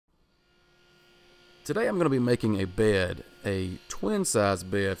Today I'm going to be making a bed, a twin size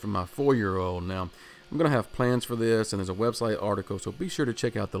bed for my 4-year-old. Now I'm going to have plans for this, and there's a website article, so be sure to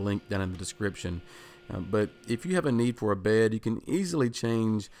check out the link down in the description. But if you have a need for a bed, you can easily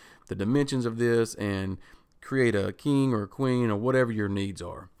change the dimensions of this and create a king or a queen or whatever your needs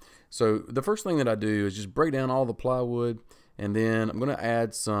are. So the first thing that I do is just break down all the plywood, and then I'm going to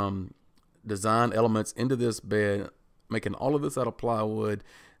add some design elements into this bed, making all of this out of plywood.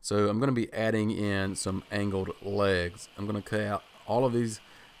 So I'm going to be adding in some angled legs. I'm going to cut out all of these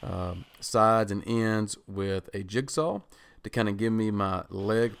sides and ends with a jigsaw to kind of give me my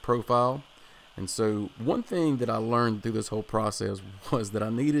leg profile. And so one thing that I learned through this whole process was that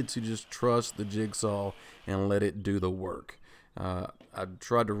I needed to just trust the jigsaw and let it do the work. I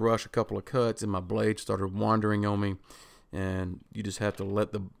tried to rush a couple of cuts and my blade started wandering on me, and you just have to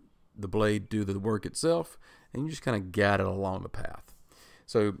let the blade do the work itself, and you just kind of guide it along the path.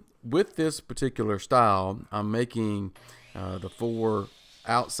 So with this particular style, I'm making the 4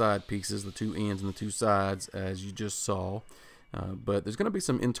 outside pieces, the 2 ends and the 2 sides, as you just saw. But there's going to be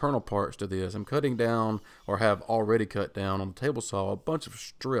some internal parts to this. I'm cutting down, or have already cut down on the table saw, a bunch of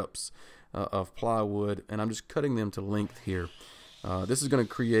strips of plywood, and I'm just cutting them to length here. This is going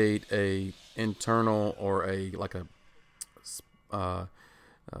to create a internal, or like a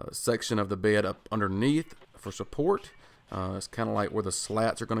section of the bed up underneath for support. It's kind of like where the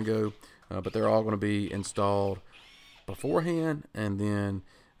slats are going to go, but they're all going to be installed beforehand, and then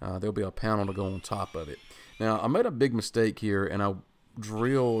there'll be a panel to go on top of it. Now, I made a big mistake here, and I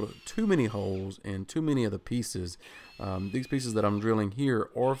drilled too many holes in too many of the pieces. These pieces that I'm drilling here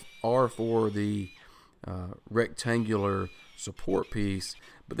are for the rectangular support piece,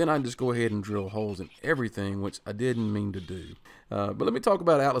 but then I just go ahead and drill holes in everything, which I didn't mean to do. But let me talk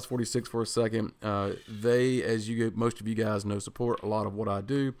about Atlas 46 for a second. They, as most of you guys know, support a lot of what I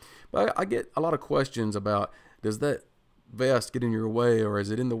do, but I get a lot of questions about, does that vest get in your way, or is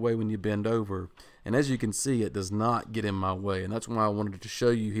it in the way when you bend over? And as you can see, it does not get in my way, and that's why I wanted to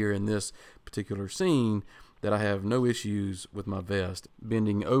show you here in this particular scene that I have no issues with my vest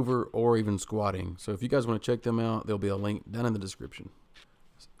bending over or even squatting. So if you guys want to check them out, there'll be a link down in the description.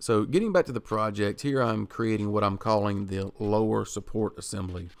 So getting back to the project, here I'm creating what I'm calling the lower support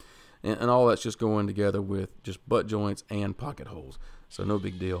assembly, and all that's just going together with just butt joints and pocket holes, so no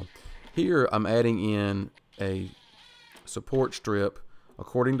big deal. Here I'm adding in a support strip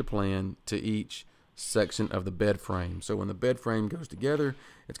according to plan to each section of the bed frame. So when the bed frame goes together,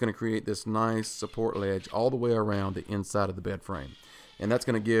 it's going to create this nice support ledge all the way around the inside of the bed frame, and that's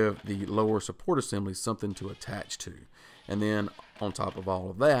going to give the lower support assembly something to attach to. And then on top of all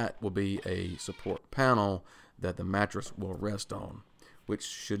of that will be a support panel that the mattress will rest on, which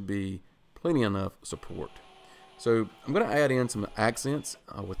should be plenty enough support. So I'm going to add in some accents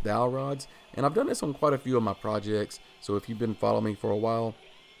with dowel rods, and I've done this on quite a few of my projects, so if you've been following me for a while,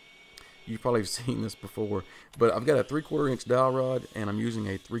 you've probably seen this before. But I've got a 3/4 inch dowel rod, and I'm using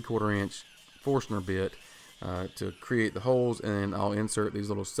a 3/4 inch Forstner bit to create the holes, and I'll insert these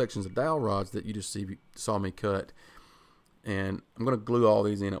little sections of dowel rods that you just saw me cut, and I'm going to glue all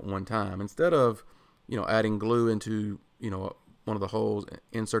these in at one time. Instead of adding glue into one of the holes,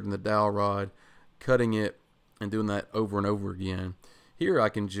 inserting the dowel rod, cutting it, and doing that over and over again, here I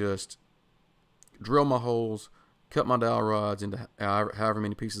can just drill my holes, cut my dowel rods into however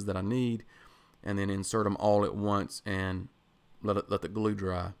many pieces that I need, and then insert them all at once and let the glue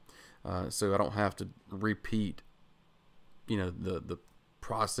dry, so I don't have to repeat the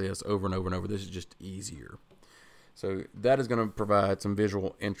process over and over and over. This is just easier. So that is going to provide some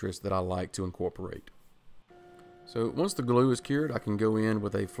visual interest that I like to incorporate. So once the glue is cured, I can go in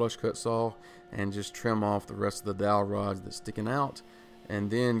with a flush cut saw and just trim off the rest of the dowel rods that's sticking out,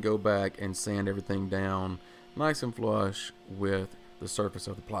 and then go back and sand everything down nice and flush with the surface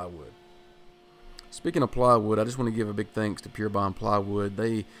of the plywood. Speaking of plywood, I just want to give a big thanks to Pure Bond Plywood.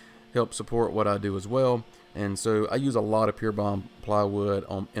 They help support what I do as well, and so I use a lot of Pure Bond plywood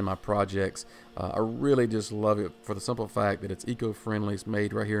in my projects. I really just love it for the simple fact that it's eco-friendly. It's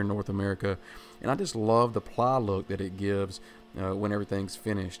made right here in North America, and I just love the ply look that it gives when everything's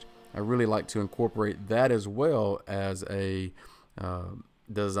finished. I really like to incorporate that as well as a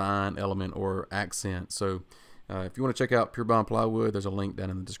design element or accent. So if you want to check out Pure Bond Plywood, there's a link down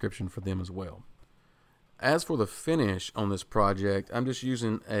in the description for them as well. As for the finish on this project, I'm just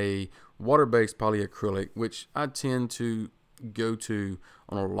using a water-based polyacrylic, which I tend to go to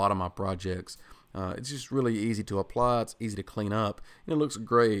on a lot of my projects. It's just really easy to apply, it's easy to clean up, and it looks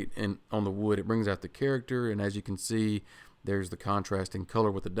great on the wood. It brings out the character, and as you can see, there's the contrasting color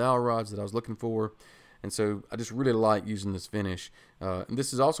with the dowel rods that I was looking for. And so I just really like using this finish. And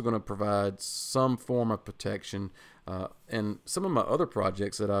this is also going to provide some form of protection. And some of my other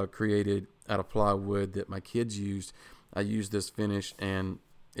projects that I've created out of plywood that my kids used, I used this finish, and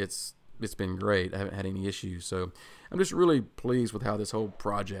it's been great. I haven't had any issues. So I'm just really pleased with how this whole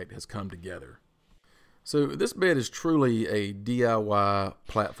project has come together. So this bed is truly a DIY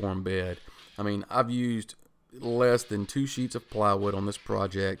platform bed. I mean, I've used less than 2 sheets of plywood on this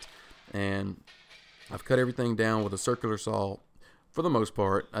project, and I've cut everything down with a circular saw for the most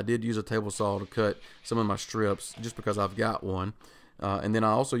part. I did use a table saw to cut some of my strips just because I've got one. And then I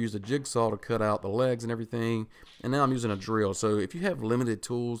also used a jigsaw to cut out the legs and everything. And now I'm using a drill. So if you have limited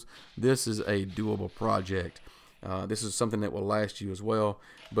tools, this is a doable project. This is something that will last you as well.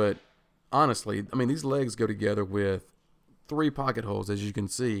 But honestly, I mean, these legs go together with 3 pocket holes, as you can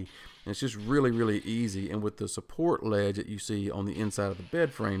see. And it's just really, really easy. And with the support ledge that you see on the inside of the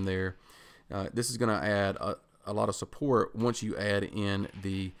bed frame there, this is going to add a lot of support once you add in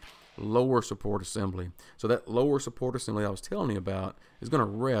the lower support assembly. So that lower support assembly I was telling you about is going to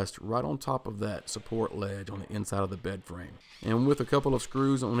rest right on top of that support ledge on the inside of the bed frame. And with a couple of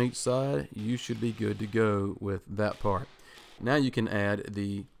screws on each side, you should be good to go with that part. Now you can add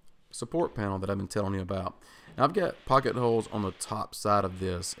the support panel that I've been telling you about. Now I've got pocket holes on the top side of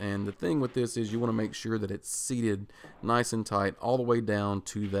this, and the thing with this is you want to make sure that it's seated nice and tight all the way down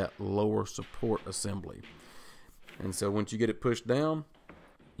to that lower support assembly. And so once you get it pushed down,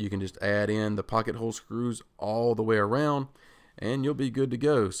 you can just add in the pocket hole screws all the way around, and you'll be good to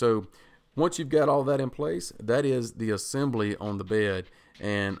go. So once you've got all that in place, that is the assembly on the bed.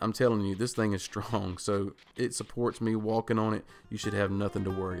 And I'm telling you, this thing is strong, so it supports me walking on it. You should have nothing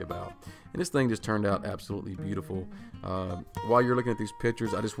to worry about. And this thing just turned out absolutely beautiful. While you're looking at these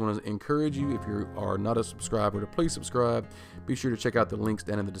pictures, I just want to encourage you, if you are not a subscriber, to please subscribe. Be sure to check out the links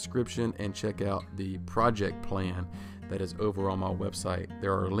down in the description and check out the project plan that is over on my website.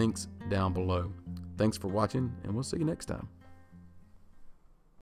 There are links down below. Thanks for watching, and we'll see you next time.